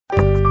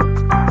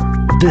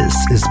This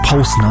is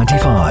Pulse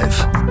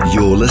 95.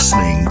 You're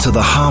listening to the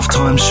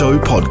Halftime Show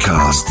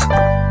podcast.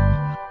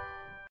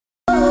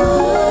 Oh,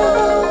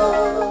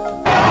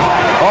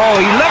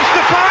 he loves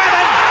the fire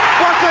and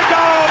what a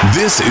goal!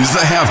 This is the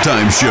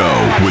Halftime Show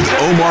with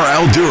Omar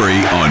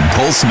Al-Duri on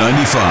Pulse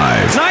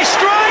 95. Nice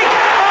strike!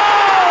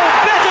 Oh,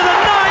 better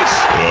than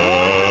nice!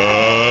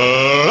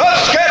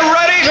 Let's get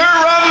ready to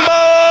rumble!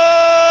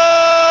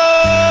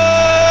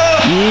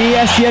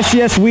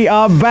 Yes, we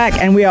are back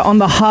and we are on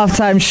the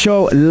Halftime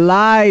Show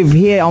live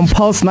here on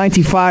Pulse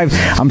 95.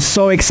 I'm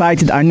so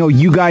excited. I know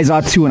you guys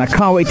are too, and I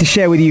can't wait to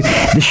share with you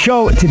the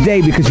show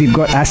today because we've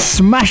got a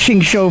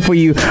smashing show for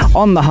you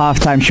on the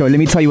Halftime Show. Let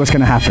me tell you what's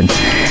going to happen.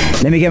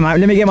 Let me get my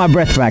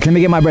breath back.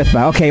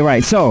 Okay,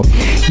 right. So,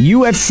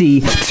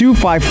 UFC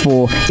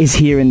 254 is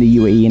here in the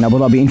UAE in Abu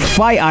Dhabi in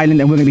Fight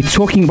Island, and we're going to be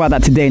talking about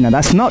that today. Now,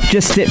 that's not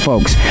just it,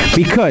 folks,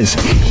 because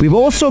we've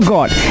also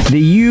got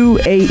the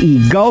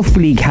UAE Gulf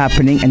League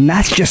happening, and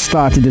that's just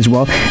started as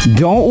well.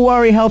 Don't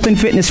worry, health and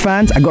fitness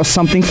fans, I got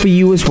something for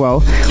you as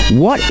well.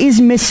 What is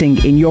missing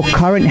in your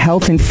current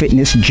health and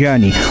fitness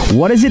journey?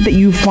 What is it that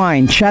you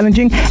find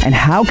challenging, and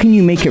how can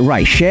you make it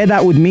right? Share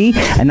that with me,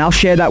 and I'll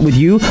share that with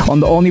you on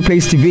the only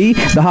place to be,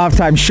 the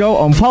Halftime Show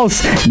on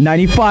Pulse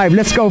 95.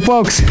 Let's go,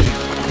 folks. This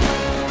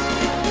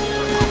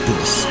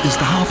is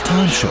the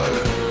Halftime Show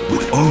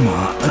with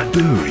Omar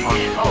Al-Duri.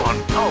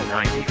 On Pulse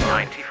 95.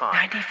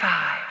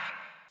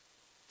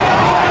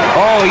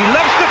 Oh, he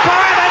loves the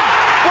fire and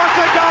what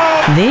a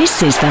goal!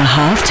 This is the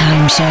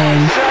Halftime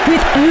Show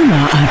with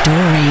Omar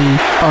Al-Duri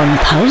on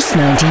Pulse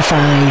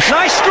 95.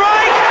 Nice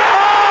strike!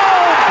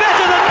 Oh,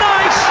 better than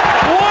nice!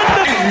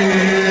 Wonderful!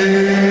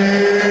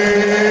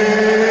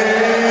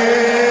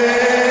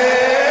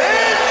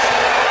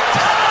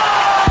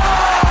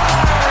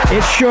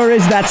 It sure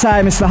is that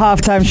time. It's the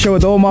Halftime Show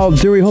with Omar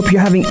Al-Duri. Hope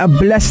you're having a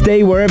blessed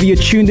day wherever you're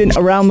tuned in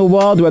around the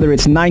world, whether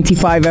it's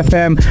 95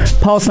 FM,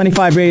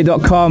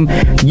 Pulse95Radio.com,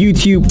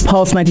 YouTube,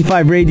 Pulse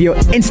 95 Radio,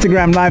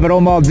 Instagram Live at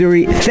Omar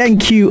Al-Duri.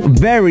 Thank you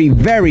very,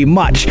 very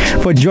much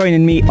for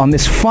joining me on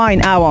this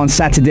fine hour on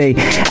Saturday.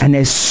 And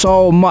there's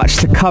so much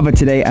to cover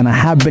today, and I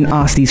have been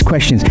asked these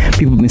questions.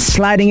 People have been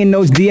sliding in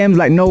those DMs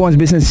like no one's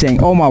business,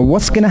 saying, Omar,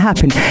 what's going to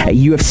happen at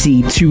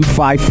UFC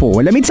 254?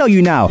 Well, let me tell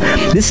you now,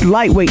 this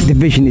lightweight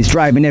division is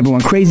driving everyone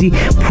crazy.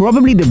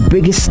 Probably the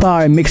biggest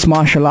star in mixed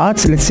martial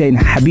arts, let's say in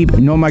Khabib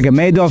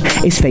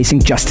Nurmagomedov, is facing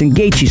Justin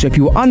Gaetche. So if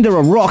you were under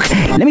a rock,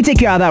 let me take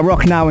you out of that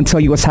rock now and tell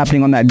you what's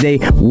happening on that day.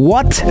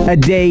 What a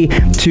day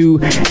to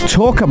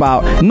talk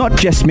about not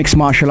just mixed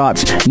martial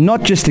arts,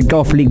 not just the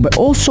Gulf League, but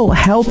also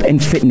health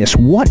and fitness.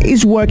 What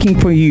is working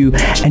for you,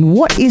 and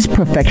what is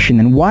perfection,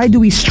 and why do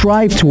we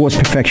strive towards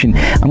perfection?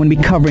 I'm going to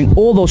be covering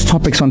all those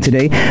topics on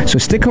today, so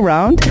stick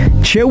around,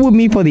 chill with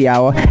me for the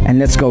hour, and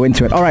let's go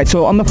into it. All right,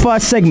 so on the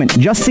first segment,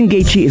 Justin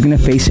Gaetche is going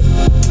to face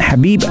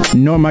Khabib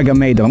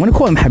Nurmagomedov. I'm going to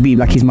call him Khabib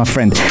like he's my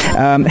friend.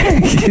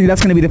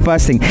 That's going to be the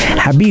first thing.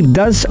 Khabib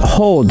does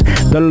hold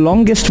the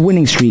longest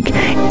winning streak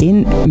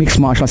in mixed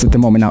martial arts at the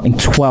moment now, in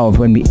 12.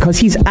 Because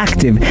he's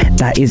active,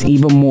 that is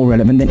even more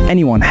relevant than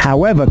anyone.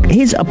 However,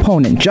 his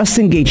opponent,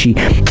 Justin Gaetche,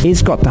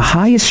 has got the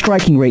highest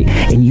striking rate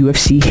in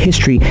UFC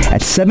history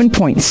at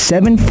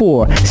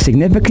 7.74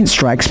 significant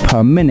strikes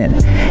per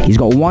minute. He's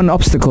got one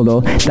obstacle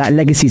though. That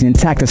legacy is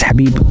intact as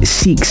Khabib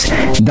seeks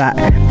that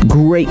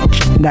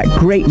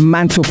great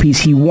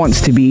mantelpiece he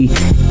wants to be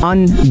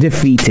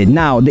undefeated.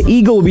 Now, the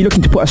Eagle will be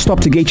looking to put a stop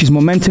to Gaetche's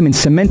momentum in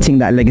cementing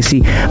that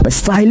legacy, but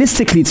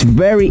stylistically it's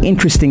very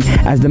interesting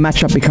as the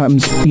matchup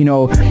becomes,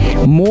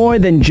 more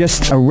than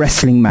just a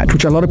wrestling match,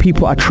 which a lot of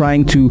people are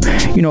trying to,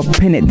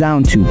 pin it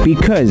down to,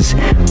 because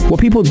what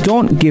people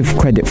don't give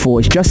credit for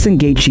is Justin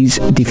Gaetche's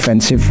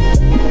defensive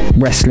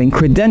wrestling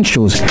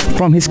credentials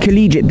from his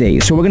collegiate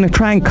days. So we're going to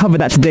try and cover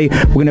that today.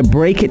 We're going to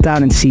break it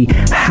down and see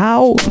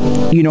how,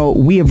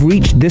 we have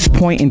reached this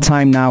point in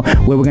time now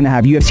where we're going to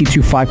have UFC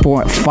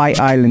 254 at Fight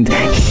Island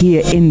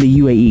here in the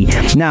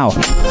UAE. Now,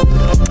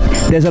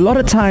 there's a lot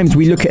of times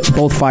we look at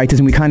both fighters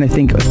and we kind of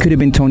think it could have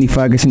been Tony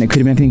Ferguson, it could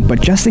have been anything,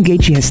 but Justin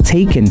Gaetche has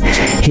taken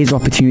his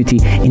opportunity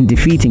in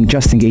defeating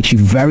Justin Gaetche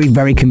very,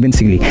 very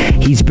convincingly.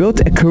 He's built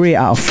a career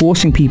out of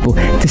forcing people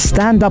to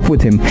stand up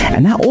with him,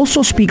 and that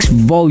also speaks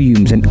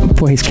volumes and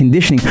for his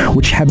conditioning,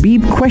 which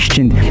Khabib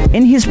questioned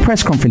in his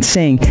press conference,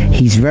 saying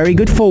he's very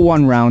good for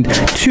 1 round,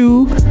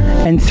 2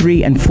 and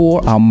 3 and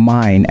 4 are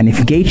mine, and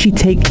if Gaetche's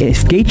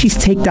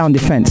takedown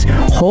defense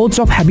holds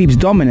off Khabib's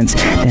dominance,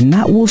 then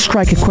that will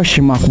strike a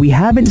question mark we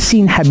haven't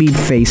seen Khabib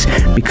face,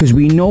 because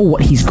we know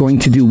what he's going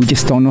to do, we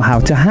just don't know how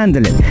to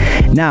handle it.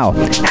 Now,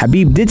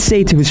 Khabib did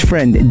say to his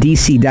friend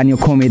DC Daniel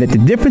Cormier that the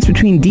difference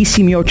between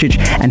DC Miocic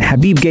and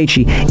Khabib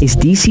Gaetche is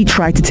DC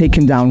tried to take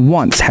him down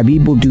once.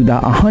 Khabib will do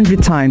that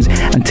 100 times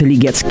until he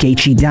gets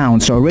Gaetche down.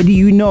 So already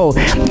you know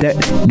that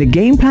the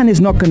game plan is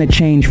not going to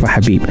change for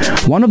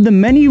Khabib. One of the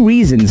many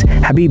reasons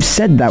Khabib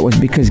said that was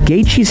because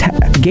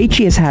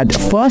Gaetche has had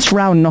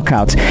first-round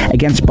knockouts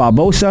against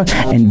Barbosa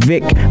and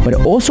Vic, but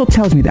it also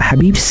tells me that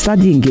Khabib's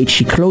studying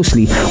Gaetche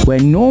closely, where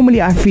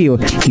normally I feel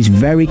he's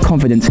very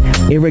confident,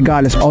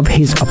 irregardless of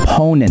his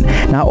opponent.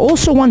 Now, I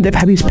also wonder if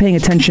Khabib's paying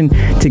attention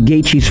to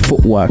Gaetche's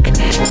footwork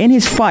in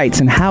his fights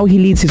and how he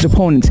leads his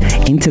opponents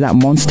into that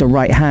monster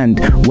right hand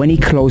when he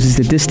closes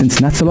the distance.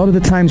 And that's a lot of the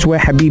times where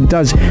Khabib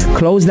does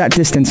close that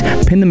distance,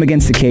 pin them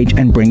against the cage,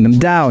 and bring them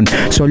down.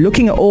 So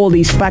looking at all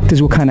these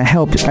factors will kind of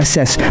help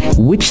assess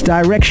which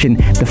direction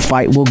the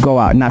fight will go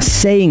out. Now,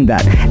 saying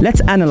that,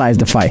 let's analyze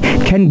the fight.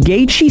 Can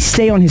Gaetche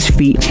stay on his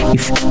feet?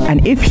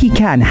 If he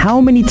can,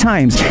 how many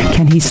times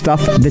can he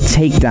stuff the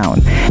takedown?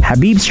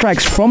 Khabib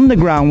strikes from the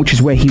ground, which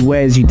is where he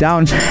wears you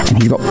down,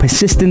 and he's got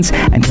persistence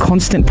and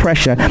constant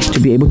pressure to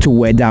be able to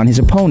wear down his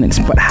opponents.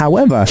 But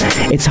however,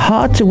 it's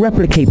hard to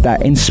replicate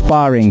that in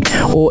sparring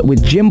or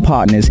with gym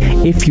partners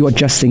if you're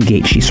Justin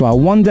Gaetche. So I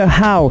wonder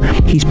how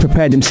he's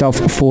prepared himself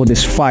for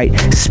this fight,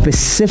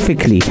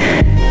 specifically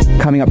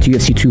coming up to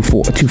UFC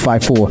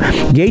 254.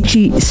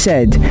 Gaetche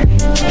said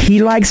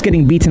he likes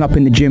getting beaten up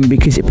in the gym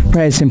because it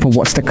prepares him for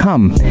what's to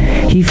come.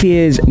 He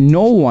fears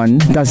no one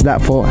does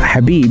that for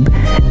Khabib,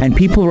 and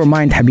people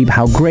remind Khabib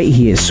how great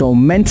he is. So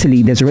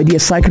mentally, there's already a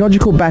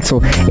psychological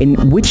battle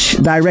in which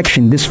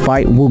direction this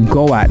fight will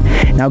go at.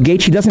 Now,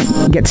 Gaetche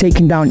doesn't get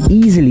taken down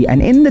easily,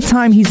 and in the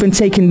time he's been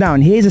taken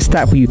down, here's a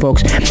stat for you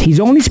folks. He's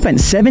only spent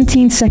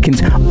 17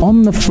 seconds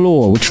on the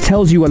floor, which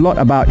tells you a lot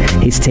about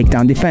his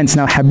takedown defense.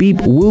 Now,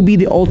 Khabib will be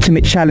the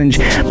ultimate challenge,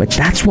 but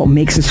that's what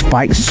makes this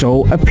fight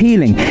so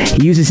appealing.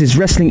 He uses his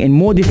wrestling in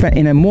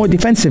a more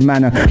defensive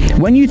manner.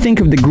 When you think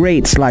of the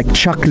greats like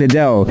Chuck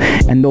Liddell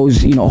and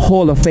those,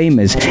 Hall of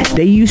Famers,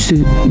 they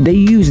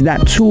use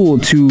that tool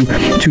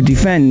to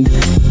defend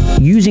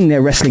using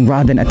their wrestling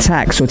rather than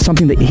attack. So it's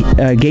something that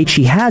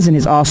Gaetche has in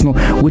his arsenal,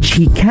 which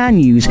he can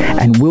use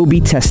and will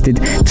be tested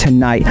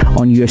tonight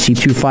on UFC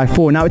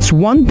 254. Now, it's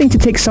one thing to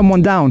take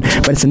someone down,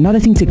 but it's another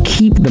thing to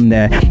keep them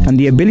there. And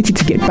the ability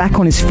to get back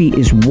on his feet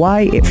is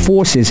why it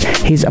forces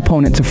his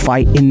opponent to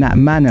fight in that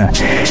manner.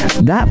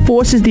 That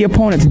forces the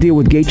opponent to deal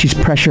with Gaetche's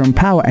pressure and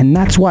power, and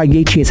that's why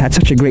Gaetche has had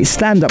such a great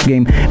stand-up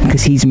game,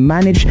 because he's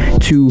managed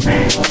to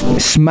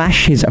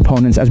smash his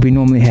opponents, as we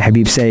normally hear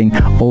Khabib saying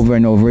over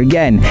and over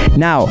again.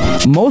 Now,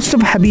 most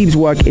of Khabib's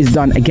work is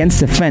done against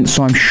the fence,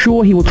 so I'm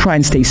sure he will try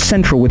and stay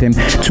central with him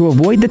to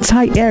avoid the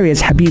tight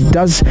areas Khabib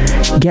does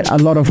get a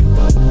lot of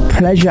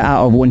pleasure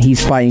out of when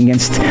he's fighting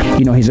against,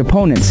 his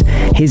opponents.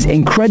 His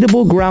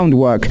incredible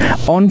groundwork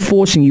on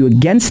forcing you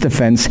against the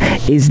fence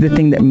is the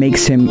thing that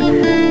makes him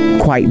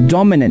quite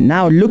dominant.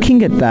 Now,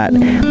 looking at that,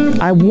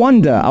 I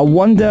wonder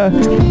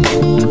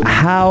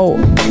how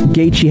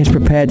Gaetche has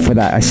prepared for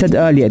that. I said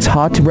earlier, it's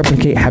hard to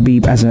replicate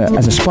Khabib as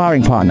a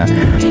sparring partner,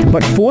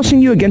 but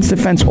forcing you against the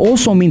fence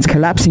also means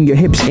collapsing your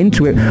hips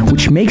into it,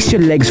 which makes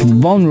your legs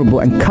vulnerable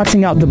and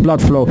cutting out the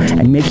blood flow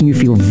and making you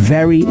feel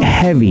very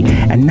heavy.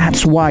 And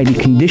that's why the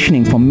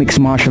conditioning from mixed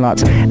martial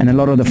arts, and a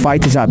lot of the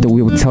fighters out there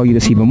will tell you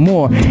this even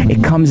more,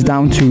 it comes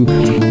down to,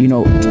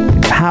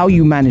 how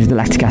you manage the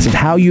lactic acid,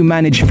 how you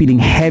manage feeling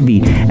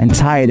heavy and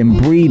tired and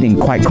breathing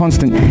quite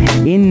constant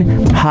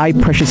in high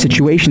pressure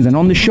situations. And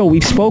on the show,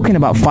 we've spoken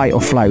about fight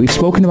or flight. We've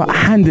spoken about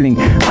handling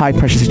high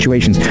pressure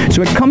situations.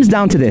 So it comes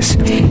down to this.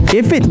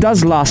 If it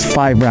does last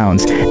 5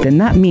 rounds, then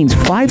that means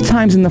 5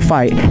 times in the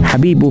fight,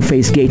 Khabib will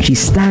face Gaetche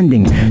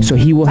standing. So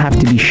he will have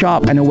to be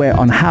sharp and aware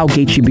on how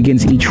Gaetche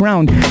begins each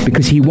round,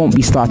 because he won't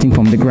be starting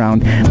from the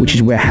ground, which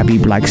is where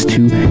Khabib likes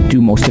to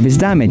do most of his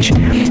damage.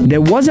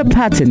 There was a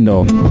pattern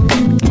though,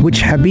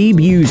 which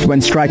Khabib used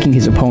when striking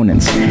his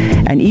opponents.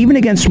 And even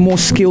against more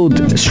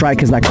skilled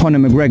strikers like Conor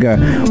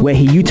McGregor, where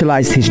he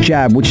utilized his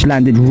jab, which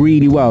landed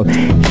really well,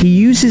 he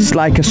uses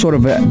like a sort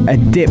of a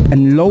dip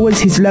and lowers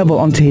his level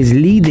onto his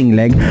leading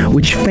leg,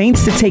 which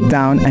feints the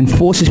takedown and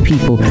forces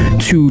people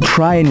to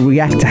try and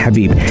react to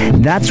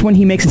Khabib. That's when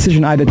he makes a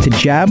decision either to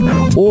jab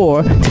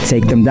or to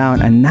take them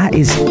down. And that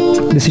is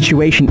the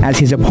situation. As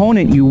his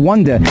opponent, you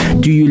wonder,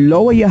 do you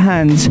lower your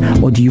hands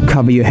or do you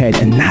cover your head?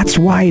 And that's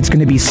why it's going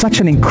to be such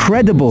an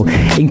incredible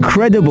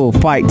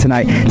fight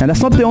tonight. Now,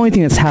 that's not the only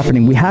thing that's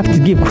happening. We have to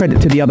give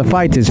credit to the other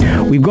fighters.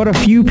 We've got a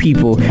few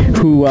people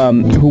who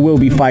will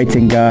be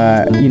fighting,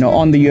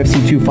 on the UFC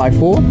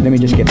 254. Let me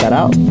just get that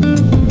out.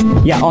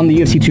 Yeah, on the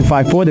UFC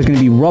 254, there's going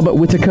to be Robert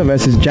Whittaker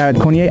versus Jared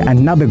Connolly,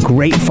 another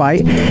great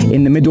fight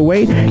in the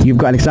middleweight. You've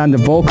got Alexander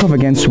Volkov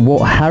against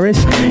Walt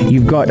Harris.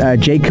 You've got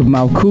Jacob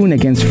Malkoun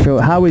against Phil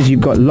Howes.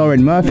 You've got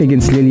Lauren Murphy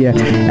against Lilia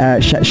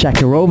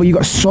Shakirova. You've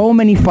got so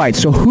many fights.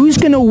 So who's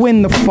going to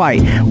win the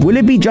fight? Will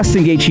it be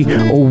Justin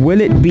Gaetche or will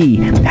it be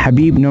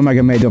Khabib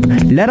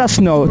Nurmagomedov? Let us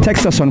know.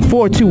 Text us on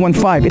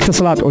 4215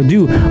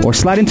 Itasalat or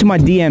slide into my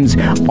DMs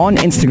on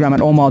Instagram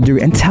at Omar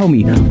Duri and tell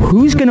me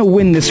who's going to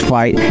win this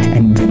fight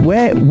and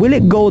where Will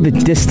it go the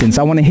distance?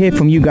 I want to hear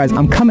from you guys.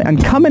 And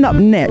coming up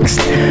next,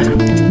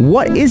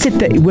 what is it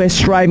that we're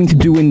striving to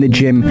do in the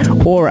gym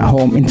or at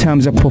home in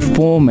terms of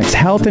performance?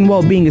 Health and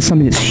well-being is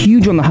something that's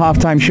huge on the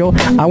Halftime Show.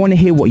 I want to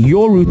hear what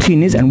your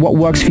routine is and what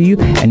works for you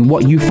and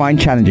what you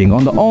find challenging.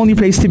 On the only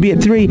place to be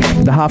at 3,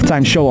 the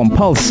Halftime Show on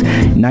Pulse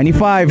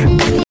 95.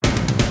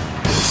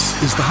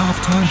 This is the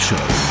Halftime Show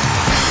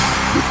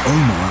with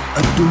Omar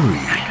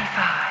Abduri.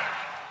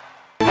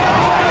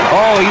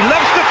 Oh, he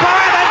loves the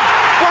fire then.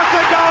 What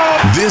a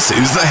goal! This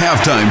is the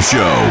Halftime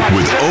Show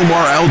with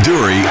Omar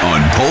Al-Duri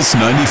on Pulse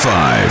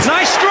 95.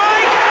 Nice strike.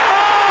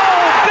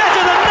 Oh,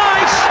 better than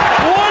nice.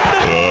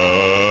 Wonderful.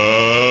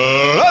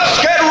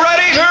 Let's get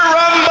ready to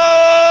rumble!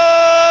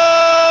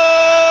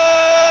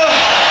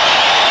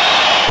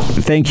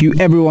 Thank you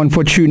everyone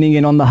for tuning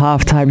in on the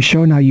Halftime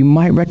Show. Now you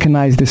might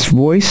recognize this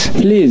voice.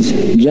 Please,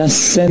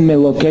 just send me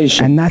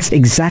location. And that's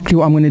exactly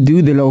what I'm going to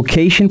do. The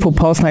location for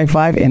Pulse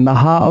 95 in the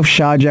heart of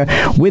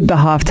Sharjah with the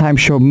Halftime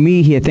Show.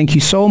 Me here. Thank you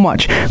so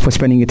much for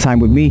spending your time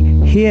with me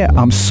here.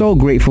 I'm so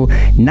grateful.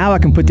 Now I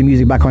can put the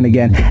music back on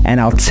again.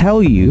 And I'll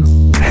tell you,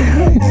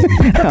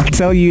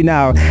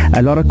 now,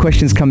 a lot of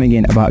questions coming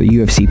in about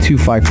UFC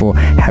 254.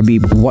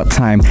 Khabib, what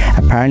time?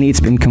 Apparently it's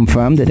been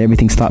confirmed that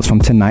everything starts from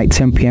tonight,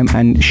 10 p.m.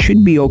 and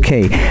should be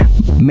okay.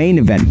 Main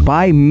event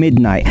by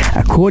midnight,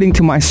 according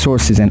to my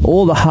sources and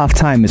all the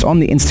halftimers on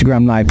the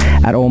Instagram live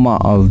at Omar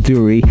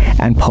Al-Duri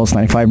and Pulse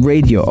 95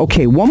 Radio.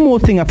 Okay, one more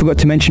thing I forgot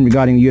to mention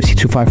regarding the UFC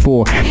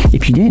 254.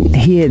 If you didn't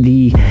hear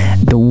the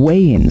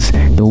weigh-ins,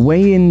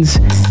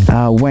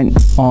 went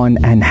on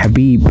and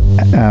Khabib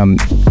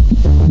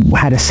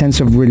had a sense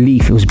of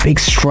relief. It was a big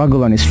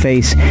struggle on his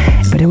face,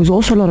 but there was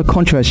also a lot of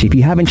controversy. If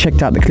you haven't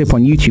checked out the clip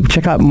on YouTube,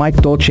 check out Mike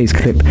Dolce's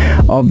clip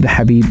of the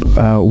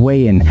Khabib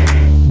weigh-in.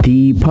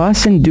 The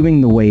person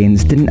doing the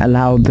weigh-ins didn't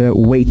allow the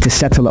weight to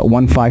settle at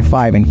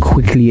 155 and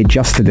quickly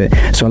adjusted it.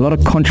 So a lot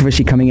of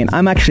controversy coming in.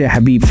 I'm actually a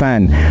Khabib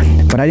fan,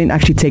 but I didn't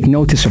actually take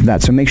notice of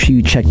that. So make sure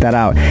you check that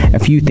out. A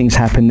few things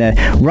happened there.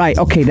 Right,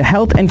 okay, the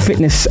health and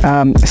fitness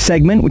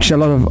segment, which a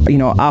lot of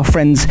our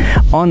friends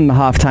on the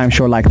Halftime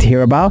Show like to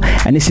hear about.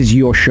 And this is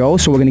your show,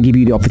 so we're going to give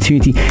you the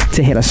opportunity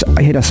to hit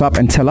us up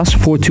and tell us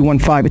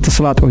 4215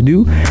 Itasalat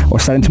Urdu, or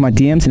slide into my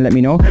DMs and let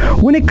me know.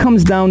 When it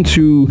comes down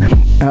to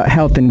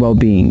health and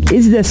well-being,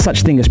 is there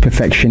such thing as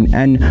perfection,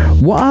 and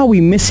what are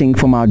we missing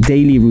from our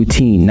daily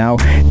routine? Now,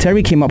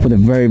 Terry came up with a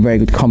very, very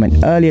good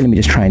comment earlier. Let me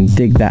just try and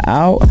dig that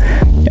out.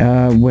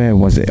 Where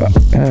was it?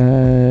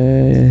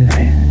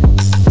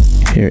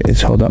 Here it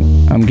is. Hold up.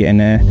 I'm getting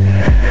there.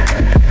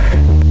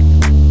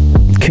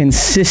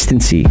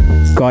 Consistency.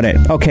 Got it.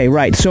 Okay,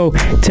 right. So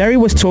Terry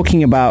was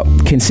talking about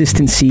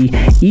consistency.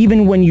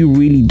 Even when you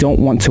really don't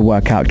want to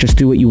work out, just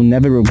do it. You will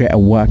never regret a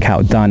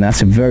workout done.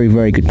 That's a very,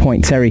 very good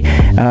point, Terry.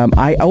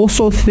 I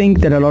also think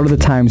that a lot of the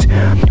times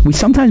we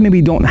sometimes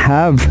maybe don't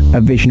have a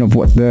vision of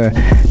what the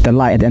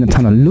light at the end of the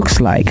tunnel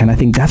looks like, and I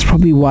think that's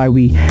probably why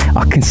we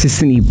are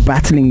consistently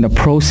battling the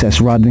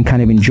process rather than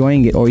kind of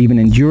enjoying it or even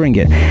enduring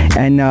it.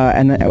 And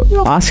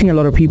asking a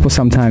lot of people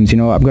sometimes,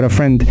 I've got a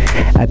friend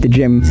at the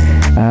gym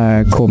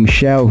called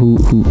Michelle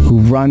who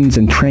runs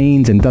and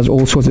trains and does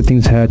all sorts of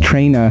things. Her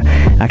trainer,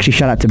 actually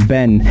shout out to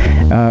Ben,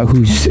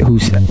 who's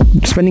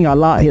spending our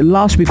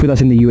last week with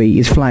us in the UAE,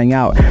 is flying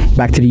out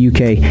back to the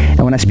UK.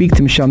 And when I speak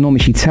to Michelle normally,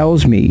 she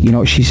tells me,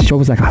 she's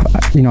always like,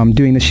 I'm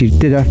doing this. She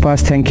did her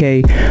first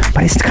 10K,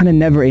 but it's kind of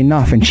never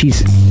enough. And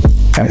she's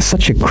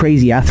such a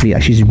crazy athlete.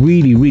 Like, she's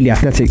really, really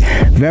athletic,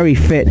 very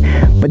fit.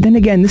 But then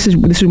again, this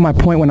is my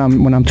point when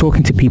I'm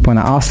talking to people and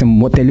I ask them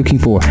what they're looking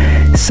for.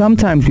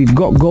 Sometimes we've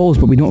got goals,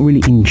 but we don't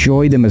really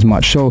enjoy them as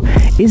much. So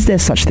is there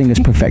such thing as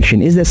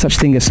perfection? Is there such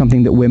thing as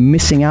something that we're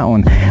missing out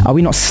on? Are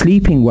we not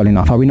sleeping well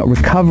enough? Are we not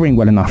recovering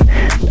well enough?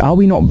 Are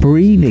we not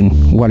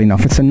breathing well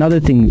enough? It's another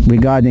thing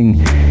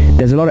regarding,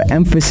 there's a lot of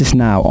emphasis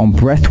now on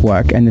breath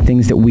work and the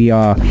things that we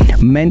are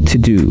meant to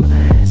do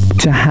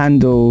to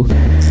handle,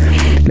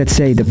 let's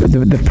say,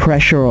 the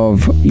pressure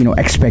of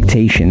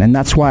expectation. And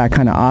that's why I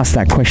kind of ask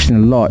that question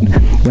a lot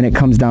when it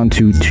comes down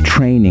to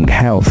training,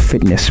 health,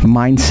 fitness,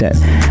 mindset.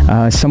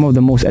 Some of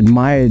the most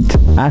admired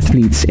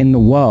athletes in the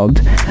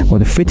world, or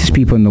the fittest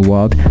people in the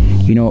world,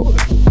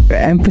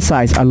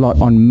 emphasize a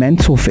lot on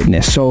mental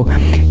fitness. So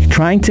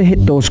trying to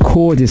hit those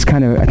chords is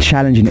kind of a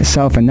challenge in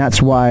itself, and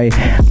that's why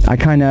I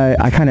kind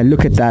of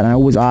look at that and I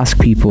always ask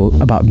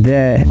people about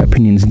their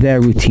opinions,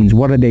 their routines.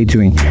 What are they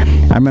doing?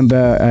 I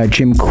remember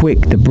Jim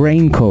Quick, the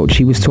brain coach,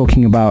 he was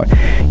talking about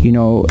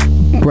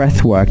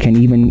breath work and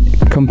even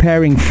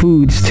comparing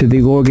foods to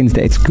the organs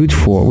that it's good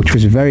for, which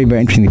was very,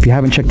 very interesting. If you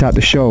haven't checked out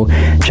the show,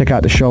 check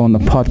out the show on the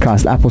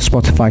podcast, Apple,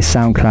 Spotify,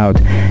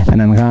 SoundCloud,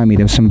 and Anghami.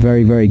 There's some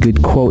very, very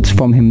good quotes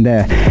from him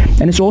there.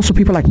 And it's also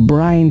people like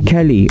Brian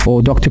Kelly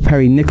or Dr.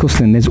 Perry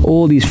Nicholson. There's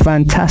all these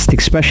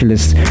fantastic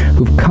specialists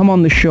who've come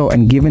on the show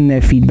and given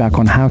their feedback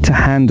on how to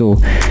handle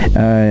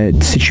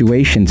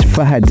situations.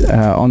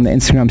 Fahad on the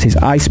Instagram says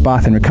ice bath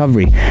path and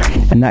recovery.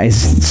 And that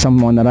is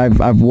someone that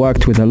I've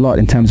worked with a lot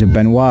in terms of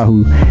Benoit,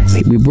 who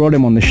we brought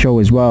him on the show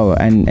as well,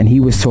 and he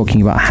was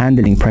talking about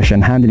handling pressure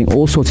and handling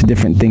all sorts of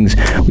different things,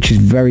 which is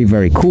very,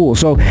 very cool.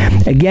 So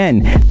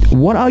again,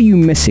 what are you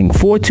missing?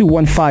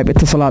 4215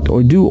 Itasalat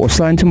or do or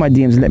slide into my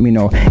DMs, let me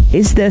know.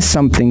 Is there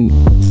something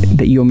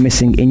that you're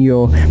missing in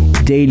your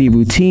daily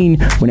routine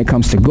when it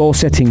comes to goal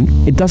setting?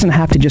 It doesn't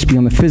have to just be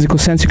on the physical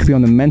sense, it could be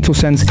on the mental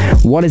sense.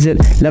 What is it?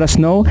 Let us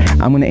know.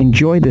 I'm going to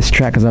enjoy this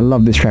track, as I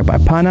love this track by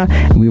Pana,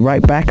 and we'll be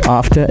right back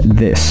after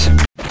this.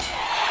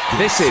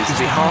 This is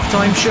the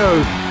halftime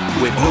show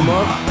with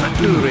Omar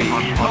Adouri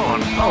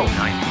on Pulse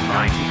 95.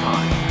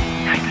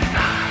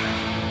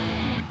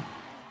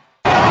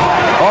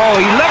 Oh,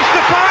 he loves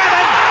the fire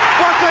and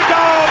what a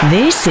goal!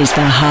 This is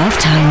the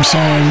halftime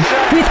show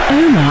with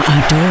Omar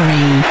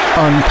Adouri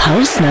on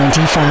Pulse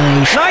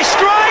 95. Nice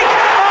strike!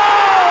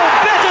 Oh,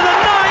 better than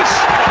nice!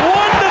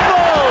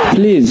 Wonderful!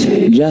 Please,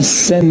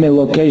 just send me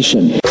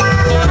location.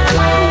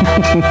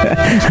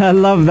 I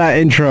love that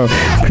intro.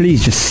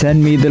 Please just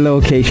send me the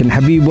location.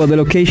 Khabib, well, the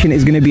location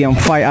is going to be on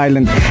Fight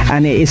Island,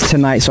 and it is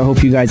tonight, so I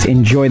hope you guys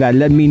enjoy that.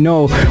 Let me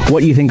know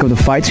what you think of the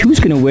fights. Who's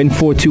going to win?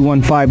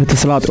 4215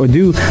 Itasalat or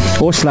do,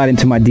 or slide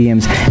into my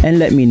DMs and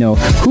let me know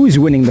who's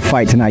winning the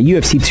fight tonight.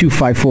 UFC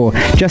 254,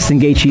 Justin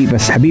Gaetche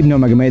vs Khabib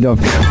Nurmagomedov.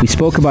 We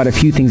spoke about a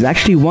few things.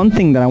 Actually, one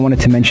thing that I wanted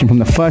to mention from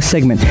the first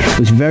segment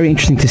was very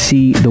interesting to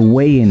see the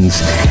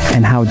weigh-ins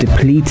and how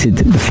depleted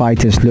the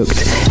fighters looked,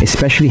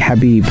 especially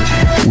Khabib,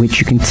 which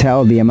you can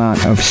tell the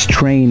amount of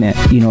strain that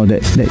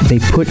they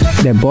put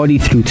their body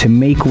through to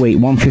make weight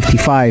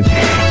 155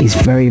 is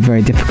very,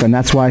 very difficult. And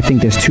that's why I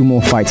think there's 2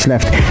 more fights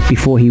left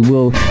before he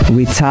will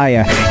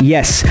retire.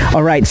 Yes.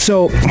 All right.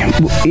 So,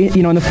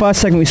 in the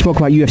first segment we spoke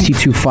about UFC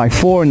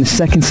 254. In the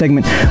second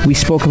segment we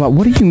spoke about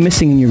what are you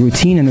missing in your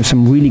routine, and there's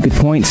some really good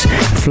points.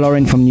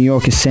 Florin from New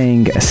York is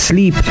saying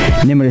sleep.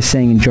 Nimmer is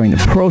saying enjoying the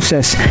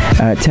process.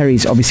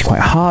 Terry's obviously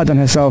quite hard on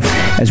herself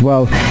as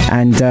well,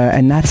 and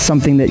that's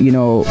something that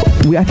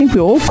I think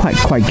we're all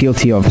quite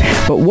guilty of.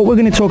 But what we're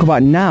going to talk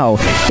about now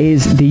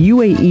is the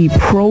UAE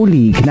Pro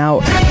League.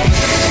 Now,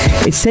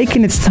 it's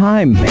taken its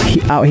time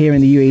out here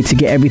in the UAE to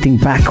get everything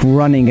back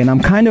running, and I'm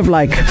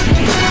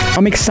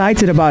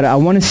excited about it. I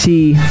want to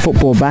see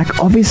football back.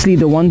 Obviously,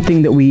 the one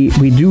thing that we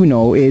do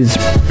know is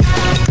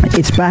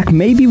it's back,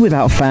 maybe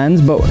without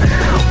fans, but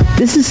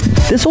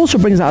this also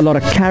brings out a lot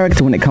of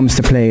character when it comes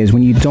to players.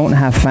 When you don't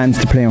have fans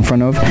to play in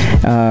front of,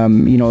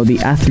 the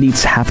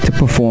athletes have to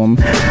perform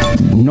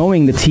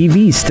knowing the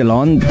TV is still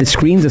on, the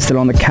screens are still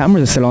on, the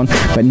cameras are still on,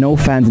 but no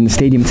fans in the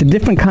stadium. It's a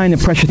different kind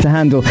of pressure to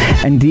handle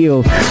and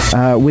deal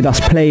with us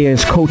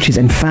players, coaches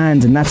and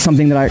fans, and that's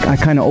something that I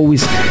kind of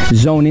always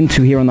zone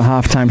into here on the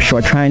halftime show.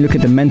 I try and look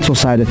at the mental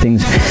side of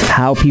things,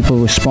 how people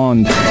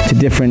respond to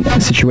different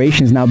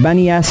situations. Now,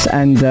 Banias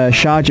and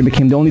Sharjah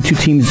became the only 2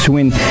 teams to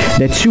win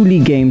their 2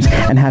 league games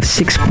and have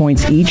 6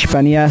 points each.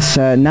 Banias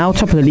now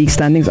top of the league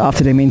standings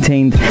after they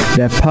maintained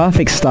their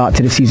perfect start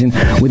to the season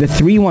with a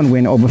 3-1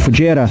 win over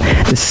Fujairah.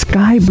 The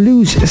Sky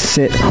Blues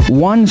sit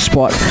 1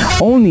 spot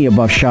only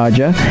above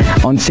Sharjah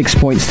on 6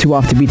 points, 2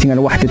 after beating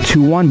Al-Wahda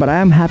 2-1, but I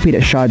am happy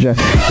that Sharjah,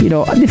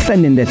 are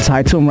defending their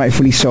title, and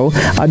rightfully so,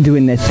 are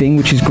doing their thing,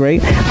 which is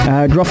great.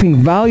 Dropping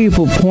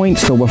valuable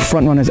points though were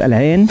front-runners Al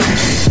Ain,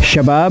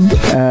 Shabab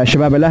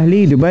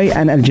Al-Ahli, Dubai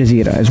and Al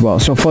Jazeera as well,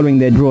 so following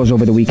their draws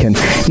over the weekend.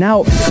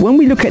 Now, when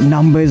we look at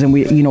numbers and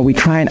we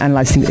try and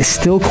analyze things, it's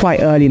still quite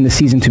early in the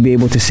season to be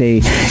able to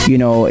say,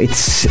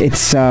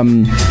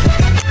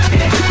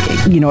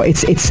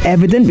 it's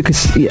evident,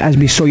 because as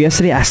we saw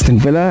yesterday, Aston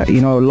Villa,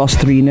 lost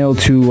 3-0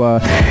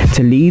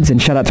 to Leeds,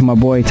 and shout out to my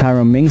boy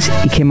Tyrone Mings.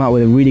 He came out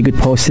with a really good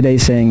post today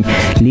saying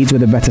Leeds were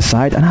the better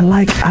side, and I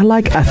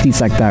like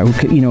athletes like that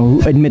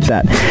who admit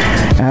that.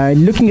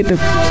 Looking at the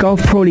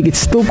Gulf Pro League, it's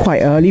still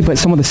quite early, but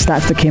some of the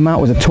stats that came out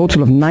was a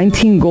total of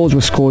 19 goals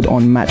were scored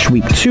on match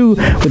week 2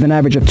 with an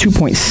average of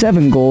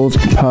 2.7 goals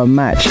per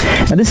match.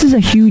 Now, this is a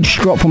huge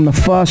drop from the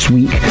first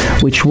week,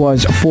 which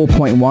was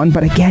 4.1,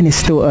 but again, it's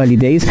still early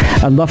days.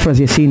 Al-Dhafra's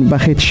Yassin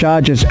Bakhit,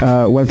 Sharjah's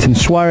Welton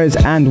Suarez,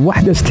 and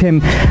Wahda's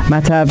Tim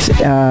Matavs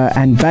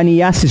and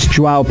Banias's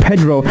Joao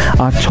Pedro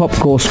are top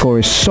goal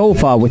scorers so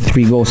far with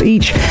 3 goals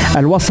each.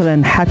 Al-Wasl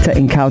and Hatta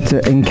encounter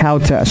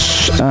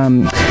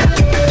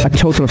a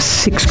total of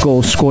 6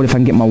 goals scored, if I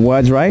can get my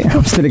words right.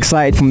 I'm still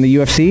excited from the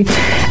UFC.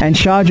 And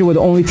Sharjah were the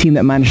only team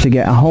that managed to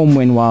get a home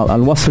win, while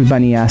Al-Wasl,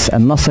 Banias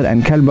and Nasr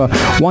and Kalba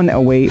won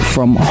away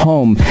from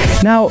home.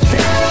 Now,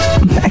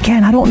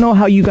 again, I don't know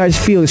how you guys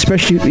feel,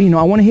 especially,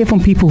 I want to hear from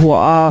people who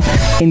are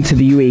into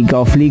the UAE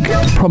Gulf League,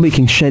 probably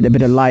can shed a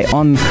bit of light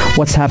on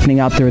what's happening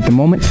out there at the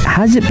moment.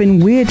 Has it been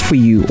weird for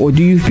you, or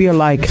do you feel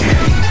like,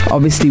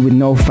 obviously with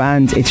no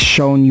fans, it's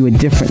shown you a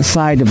different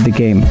side of the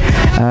game?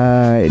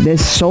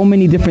 There's so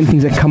many different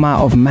things that come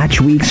out of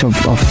match weeks, of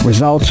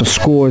results, of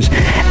scores,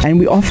 and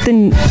we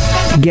often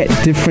get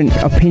different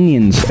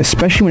opinions,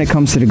 especially when it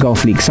comes to the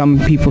Golf League. Some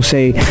people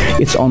say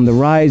it's on the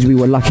rise. We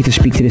were lucky to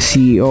speak to the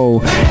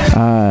CEO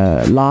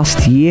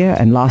last year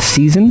and last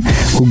season,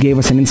 who gave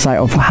us an insight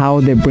of how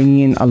they're bringing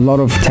in a lot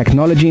of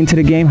technology into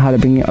the game, how they're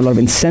bringing a lot of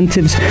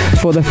incentives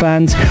for the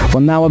fans.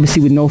 Well, now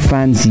obviously with no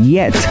fans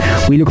yet,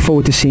 we look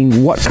forward to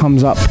seeing what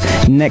comes up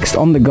next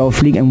on the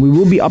Golf League, and we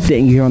will be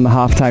updating you here on the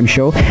Halftime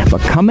Show.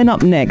 But coming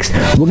up next,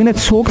 we're going to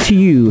talk to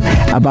you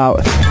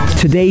about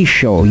today's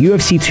show,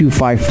 UFC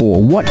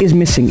 254. What is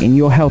missing in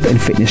your health and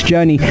fitness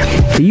journey,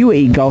 the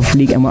UAE Golf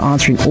League, and we're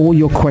answering all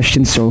your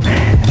questions. So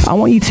I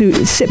want you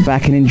to sit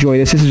back and enjoy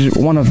this. This is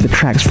one of the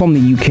tracks from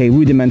the UK,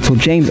 Rudimental,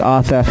 James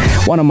Arthur,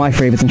 one of my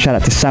favorites, and shout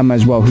out to Sam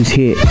as well, who's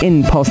here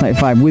in Pulse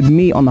 95 with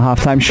me on the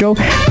Halftime Show.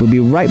 We'll be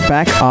right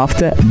back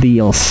after these.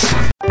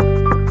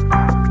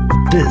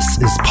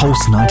 This is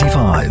Pulse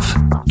 95.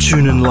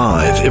 Tune in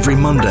live every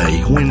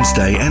Monday,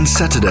 Wednesday and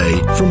Saturday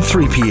from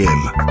 3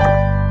 p.m.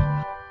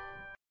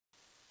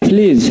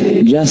 Please,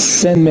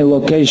 just send me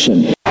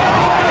location.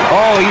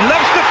 Oh, he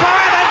loves the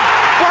fire then.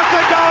 What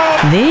a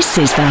goal! This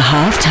is the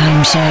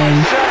Halftime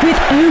Show with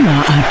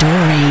Omar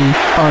Adori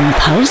on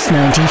Pulse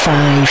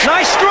 95.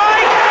 Nice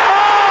strike!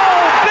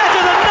 Oh,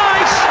 better than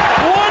nice!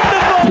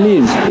 Wonderful!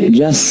 Please,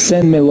 just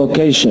send me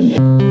location.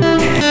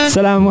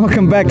 Salam,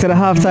 welcome back to the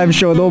Halftime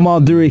Show with Omar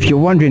Duri. If you're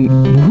wondering,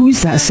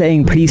 who's that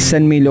saying, please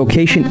send me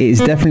location? It is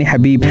definitely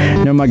Khabib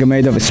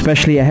Nurmagomedov,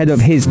 especially ahead of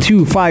his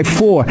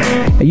 254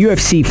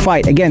 UFC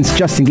fight against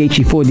Justin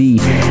Gaetche for the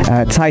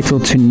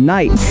title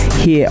tonight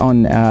here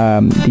on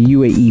the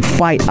UAE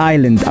Fight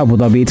Island, Abu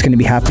Dhabi. It's going to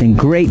be happening.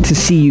 Great to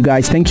see you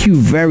guys. Thank you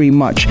very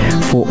much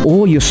for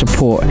all your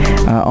support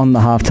on the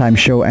Halftime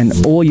Show and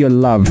all your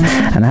love.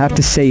 And I have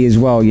to say as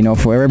well, you know,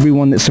 for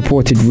everyone that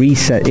supported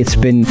Reset, it's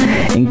been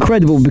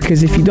incredible,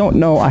 because if you don't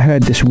know, I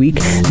heard this week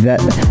that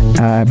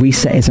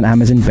Reset is an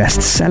Amazon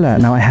bestseller.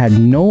 Now, I had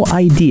no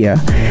idea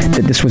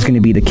that this was going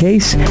to be the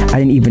case. I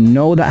didn't even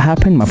know that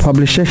happened. My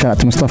publisher, shout out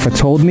to Mustafa,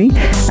 told me,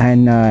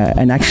 and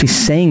actually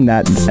saying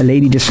that, a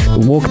lady just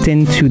walked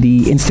into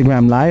the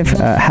Instagram Live,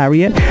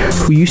 Harriet,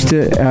 who used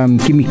to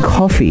give me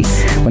coffee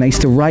when I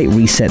used to write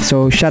Reset.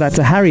 So shout out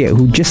to Harriet,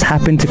 who just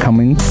happened to come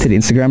into the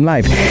Instagram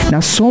Live. Now,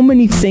 so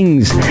many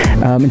things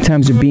in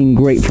terms of being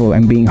grateful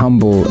and being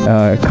humble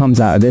comes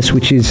out of this,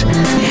 which is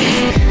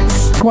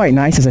quite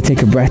nice as I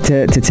take a breath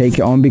to take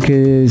it on,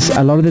 because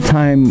a lot of the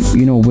time,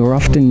 you know, we're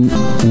often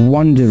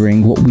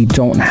wondering what we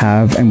don't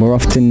have, and we're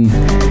often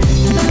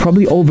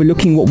probably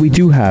overlooking what we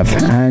do have,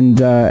 and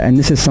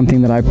this is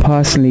something that I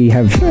personally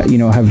have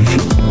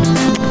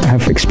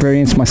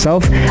experienced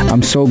myself.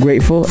 I'm so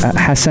grateful.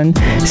 Hassan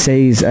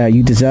says,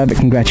 you deserve it.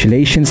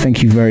 Congratulations.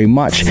 Thank you very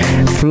much.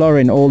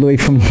 Florin, all the way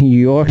from New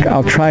York.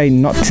 I'll try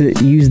not to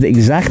use the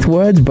exact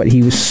words, but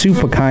he was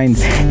super kind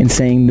in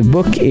saying the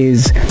book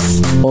is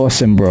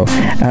awesome, bro.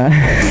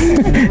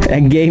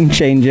 A game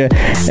changer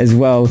as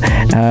well.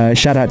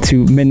 Shout out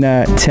to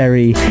Minna,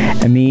 Terry,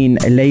 Amin,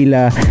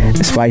 Layla,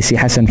 Spicy,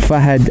 Hassan,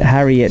 Fahad,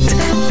 Harriet,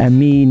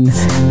 Amin.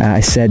 I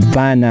said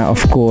Bana,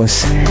 of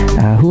course.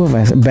 Who have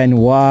I said?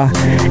 Benoit,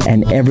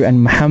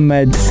 and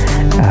Muhammad,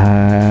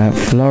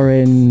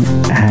 Florin,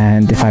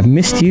 and if I've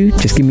missed you,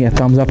 just give me a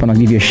thumbs up and I'll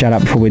give you a shout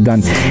out before we're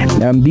done.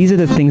 These are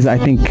the things that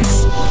I think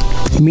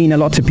mean a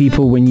lot to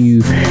people when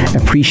you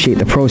appreciate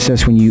the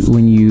process, when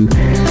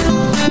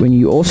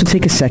you also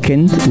take a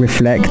second,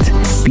 reflect,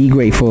 be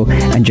grateful,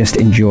 and just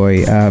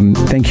enjoy.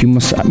 Thank you,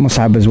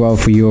 Musab, as well,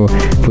 for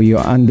your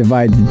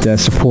undivided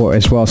support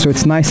as well. So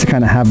it's nice to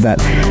kind of have that.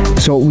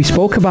 So we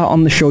spoke about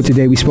on the show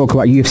today, we spoke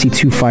about UFC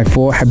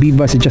 254, Khabib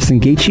versus Justin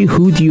Gaetche.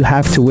 Who do you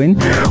have to win?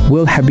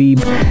 Will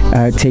Khabib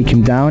take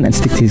him down and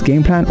stick to his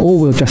game plan, or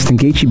will Justin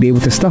Gaetche be able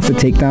to stuff the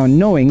takedown,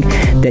 knowing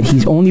that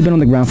he's only been on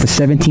the ground for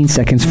 17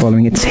 seconds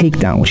following a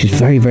takedown, which is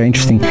very, very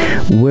interesting.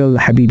 Will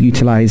Khabib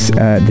utilize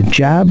the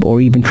jab, or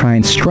even try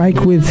and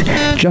strike with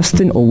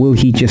Justin, or will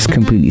he just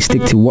completely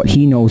stick to what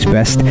he knows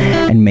best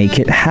and make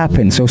it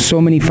happen? So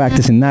many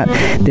factors in that.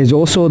 There's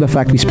also the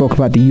fact we spoke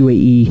about the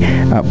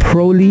UAE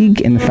Pro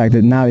League, and the fact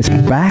that now it's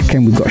back,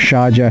 and we've got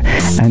Sharjah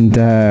and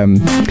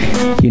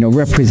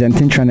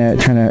representing, trying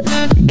to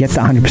get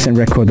that 100%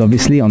 record,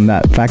 obviously, on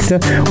that factor.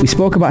 We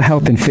spoke about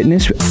health and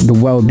fitness, the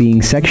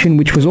well-being section,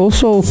 which was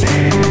also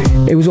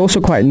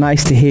quite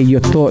nice to hear your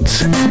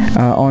thoughts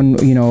on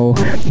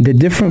the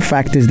different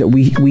factors that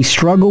we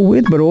struggle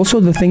with, but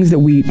also the things that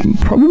we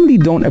probably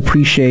don't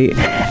appreciate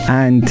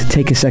and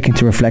take a second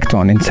to reflect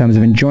on, in terms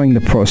of enjoying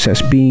the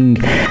process,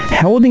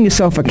 holding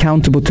yourself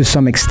accountable to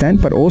some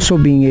extent, but also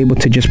being able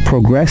to just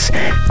progress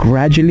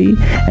gradually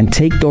and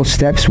take those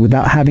steps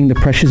without having the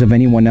pressures of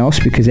anyone else,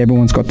 because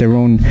everyone's got their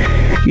own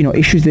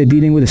issues they're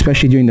dealing with,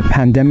 especially during the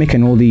pandemic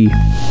and all the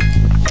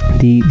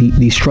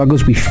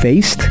struggles we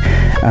faced.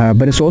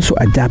 but it's also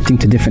adapting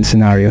to different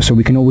scenarios, so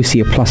we can always see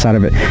a plus out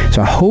of it.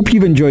 So I hope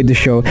you've enjoyed the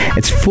show.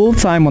 It's full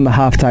time on the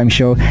halftime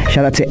show.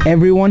 Shout out to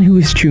everyone who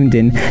is tuned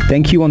in.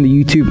 Thank you on the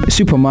YouTube.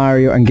 Super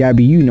Mario and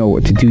Gabby, you know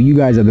what to do. You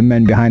guys are the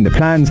men behind the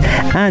plans.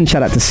 And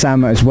shout out to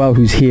Sama as well,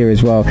 who's here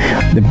as well.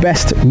 The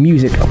best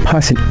music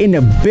person in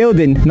the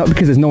building, not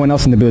because there's no one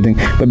else in the building,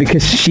 but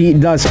because she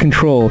does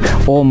control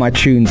all my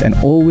tunes and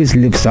always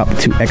lives up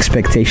to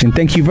expectation.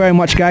 Thank you very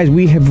much, guys.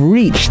 We have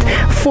reached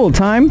full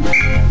time.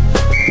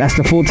 That's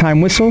the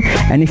full-time whistle.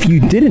 And if you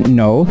didn't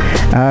know,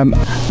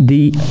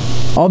 the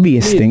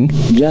obvious thing,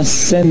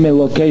 just send me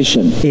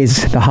location,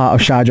 is the Heart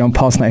of Sharjah on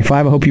Pulse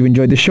 95. I hope you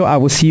enjoyed the show. I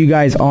will see you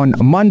guys on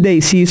Monday.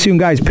 See you soon,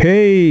 guys.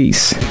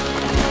 Peace.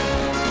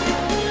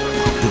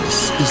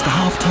 This is the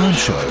halftime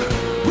show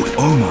with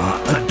Omar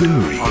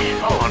Adouri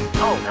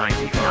On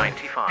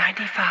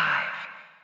 95.